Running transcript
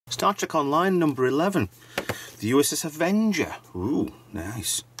Star Trek Online number 11, the USS Avenger. Ooh,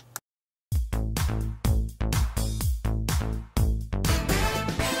 nice.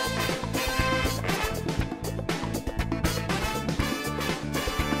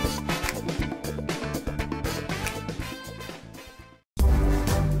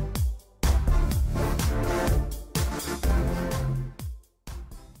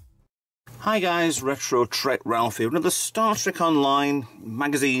 Hi guys, Retro Trek Ralph here, another Star Trek Online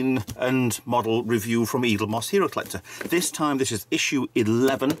magazine and model review from Eaglemoss Hero Collector. This time this is issue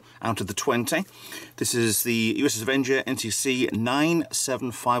 11 out of the 20. This is the USS Avenger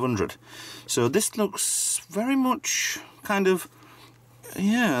NCC-97500. So this looks very much kind of,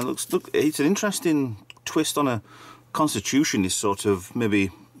 yeah, it's an interesting twist on a Constitution-y sort of,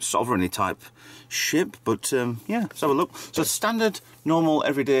 maybe sovereignty type ship, but yeah, let's have a look. So standard, normal,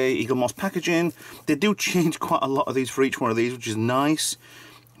 everyday Eaglemoss packaging. They do change quite a lot of these for each one of these, which is nice.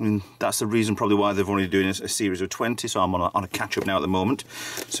 I mean, that's the reason probably why they've only doing a series of 20, so I'm on a catch-up now at the moment.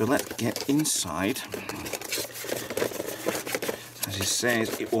 So let's get inside. As he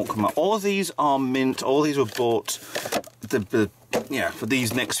says, it won't come out. All of these are mint. All these were bought, yeah, for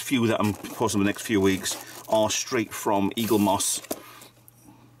these next few that I'm posting the next few weeks are straight from Eaglemoss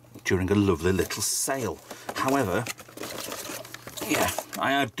during a lovely little sale. However, yeah,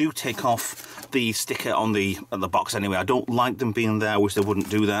 I do take off the sticker on the box anyway. I don't like them being there. I wish they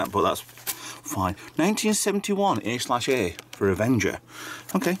wouldn't do that, but that's fine. 1971 A/A for Avenger.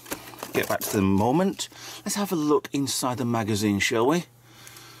 Okay, get back to the moment. Let's have a look inside the magazine, shall we?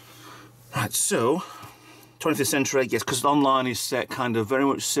 Right, so 20th century, yes, because online is set kind of very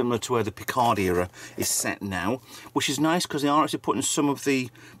much similar to where the Picard era is set now, which is nice because they are actually putting some of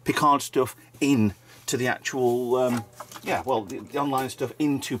the Picard stuff in to the actual, yeah, well, the online stuff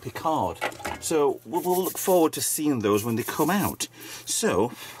into Picard. So we'll look forward to seeing those when they come out.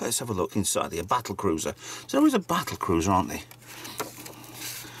 So let's have a look inside the battle cruiser. So there is a battle cruiser, aren't they?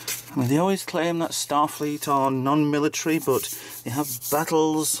 I mean, they always claim that Starfleet are non-military, but they have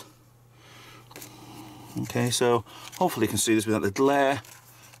battles. Okay, so hopefully you can see this without the glare.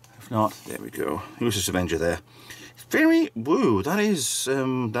 If not, there we go. USS Avenger there. Very, woo, that is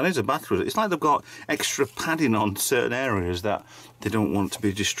a battle. It's like they've got extra padding on certain areas that they don't want to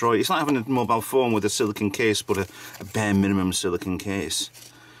be destroyed. It's like having a mobile phone with a silicon case, but a bare minimum silicon case.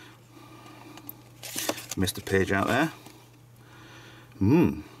 Missed a page out there.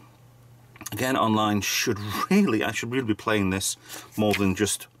 Again, online I should really be playing this more than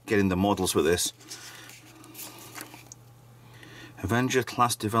just getting the models for this. Avenger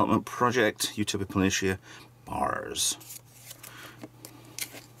Class Development Project, Utopia Planitia, bars.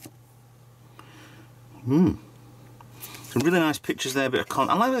 Some really nice pictures there, but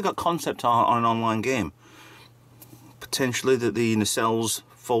I like they've got concept art on an online game. Potentially that the nacelles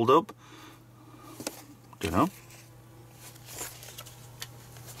fold up. Don't know.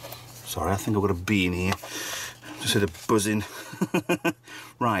 Sorry, I think I've got a bee in here. Just had a buzzing.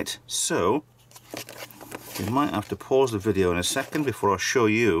 Right, so we might have to pause the video in a second before I show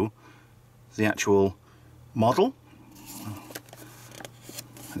you the actual model.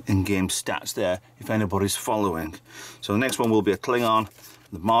 In-game stats there, if anybody's following. So the next one will be a Klingon,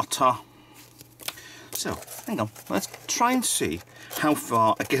 the Martyr. So, hang on, let's try and see how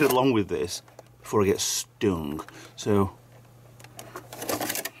far I get along with this before I get stung. So,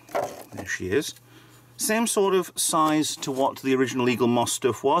 there she is. Same sort of size to what the original Eaglemoss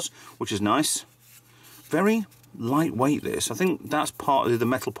stuff was, which is nice. Very lightweight this. I think that's part of the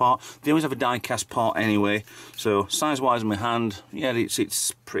metal part. They always have a die cast part anyway, so size wise in my hand, yeah,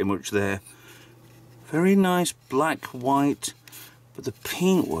 it's pretty much there. Very nice black, white, but the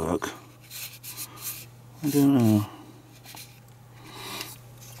paintwork, I don't know,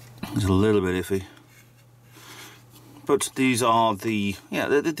 it's a little bit iffy. But these are the, yeah,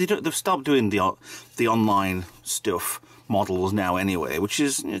 they've stopped doing the online stuff models now anyway, which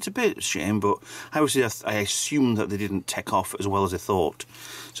is, it's a bit of a shame, but I assumed that they didn't take off as well as I thought.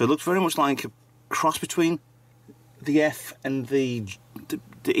 So it looks very much like a cross between the F and the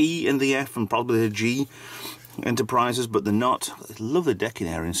E and the F and probably the G Enterprises, but they're not. I love the decking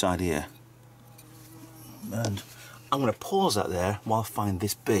area inside here. And I'm going to pause that there while I find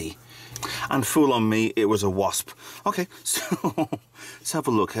this bee. And fool on me, it was a wasp. Okay, so let's have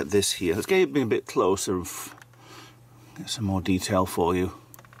a look at this here. Let's get it a bit closer and get some more detail for you.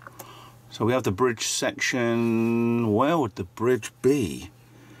 So we have the bridge section. Where would the bridge be?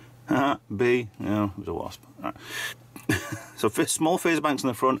 B, yeah, it was a wasp. Right. So small phaser banks in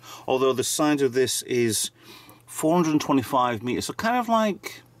the front, although the size of this is 425 meters, so kind of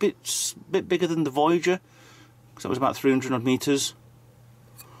like bit bigger than the Voyager, because that was about 300 odd meters.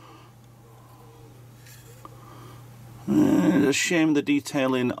 It's a shame the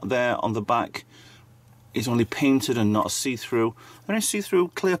detailing there on the back is only painted and not see-through. Are there any see-through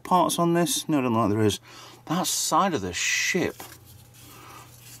clear parts on this? No, I don't think there is. That side of the ship,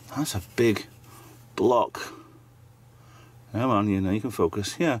 that's a big block. Come on, you know, you can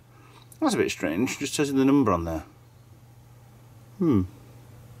focus. Yeah, that's a bit strange. Just says the number on there. You've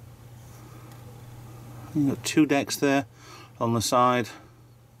got 2 decks there on the side.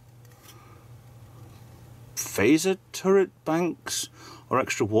 Phaser turret banks or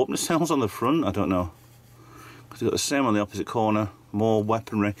extra warp nacelles on the front. I don't know. Because you've got the same on the opposite corner. More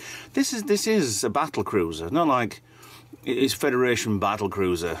weaponry. This is a battle cruiser, not like it's Federation battle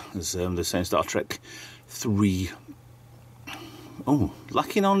cruiser, as they say in Star Trek 3. Oh,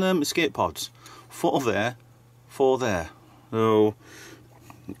 lacking on escape pods. 4 there, 4 there. So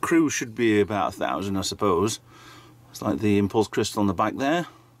crew should be about 1,000, I suppose. It's like the impulse crystal on the back there.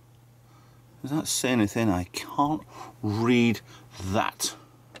 Does that say anything? I can't read that.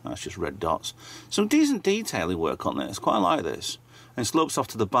 That's just red dots. Some decent detailing work on this. Quite like this. And slopes off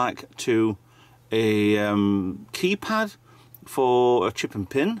to the back to a keypad for a chip and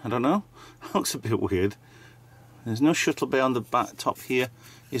pin. I don't know. Looks a bit weird. There's no shuttle bay on the back top here.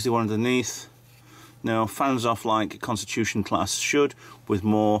 Is there one underneath? No. Fans off like Constitution class should, with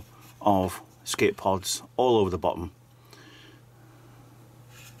more of escape pods all over the bottom.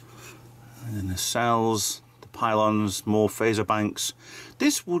 And then the cells, the pylons, more phaser banks.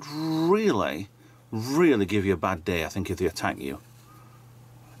 This would really, really give you a bad day, I think, if they attack you.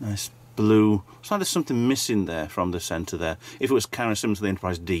 Nice blue. It's like there's something missing there from the centre there. If it was kind of similar to the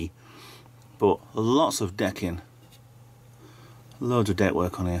Enterprise D. But lots of decking. Loads of deck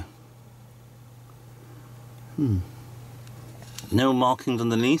work on here. No markings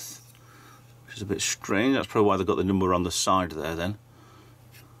underneath, which is a bit strange. That's probably why they've got the number on the side there then.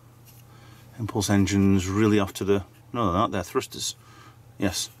 Impulse engines really off to the... No, they're not. They're thrusters.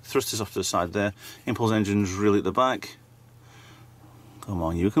 Yes, thrusters off to the side there. Impulse engines really at the back. Come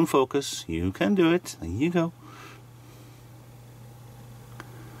on, you can focus. You can do it. There you go.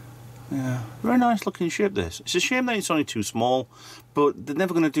 Yeah, very nice looking ship this. It's a shame that it's only too small, but they're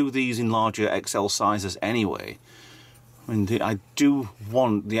never going to do these in larger XL sizes anyway. I mean, I do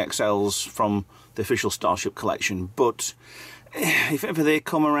want the XLs from the official Starship collection, but if ever they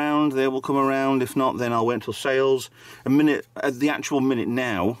come around, they will come around. If not, then I'll wait until sales. The actual minute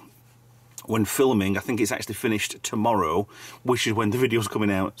now, when filming, I think it's actually finished tomorrow, which is when the video's coming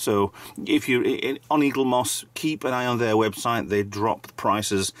out. So if you're on Eaglemoss, keep an eye on their website. They drop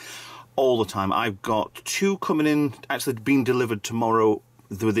prices all the time. I've got 2 coming in, actually being delivered tomorrow,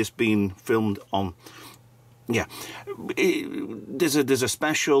 with this being filmed on. Yeah, there's a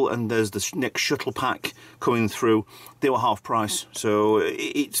special, and there's the next shuttle pack coming through. They were half price, so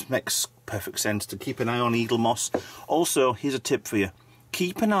it makes perfect sense to keep an eye on Eaglemoss. Also, here's a tip for you.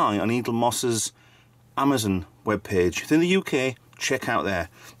 Keep an eye on Eaglemoss's Amazon webpage. If in the UK, check out there.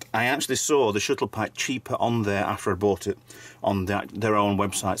 I actually saw the shuttle pack cheaper on there after I bought it on their own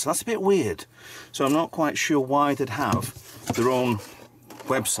website. So that's a bit weird. So I'm not quite sure why they'd have their own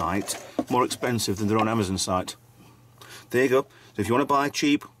website more expensive than their own Amazon site. There you go. So if you want to buy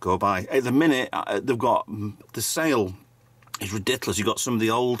cheap, go buy. At the minute, they've got the sale is ridiculous. You've got some of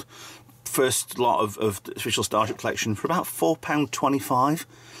the old first lot of the official Starship collection for about £4.25.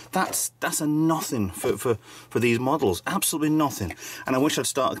 That's a nothing for these models. Absolutely nothing. And I wish I'd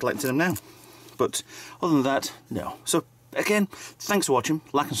started collecting them now. But other than that, no. So again, thanks for watching.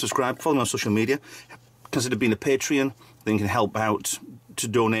 Like and subscribe. Follow me on social media. Consider being a Patreon. Then you can help out to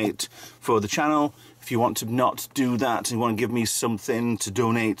donate for the channel. If you want to not do that and you want to give me something to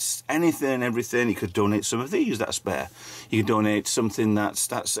donate, anything and everything, you could donate some of these that are spare. You could donate something that's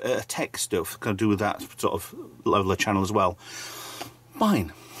tech stuff. Can do that sort of level of channel as well.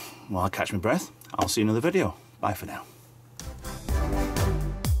 Fine. Well, I'll catch my breath. I'll see you in another video. Bye for now.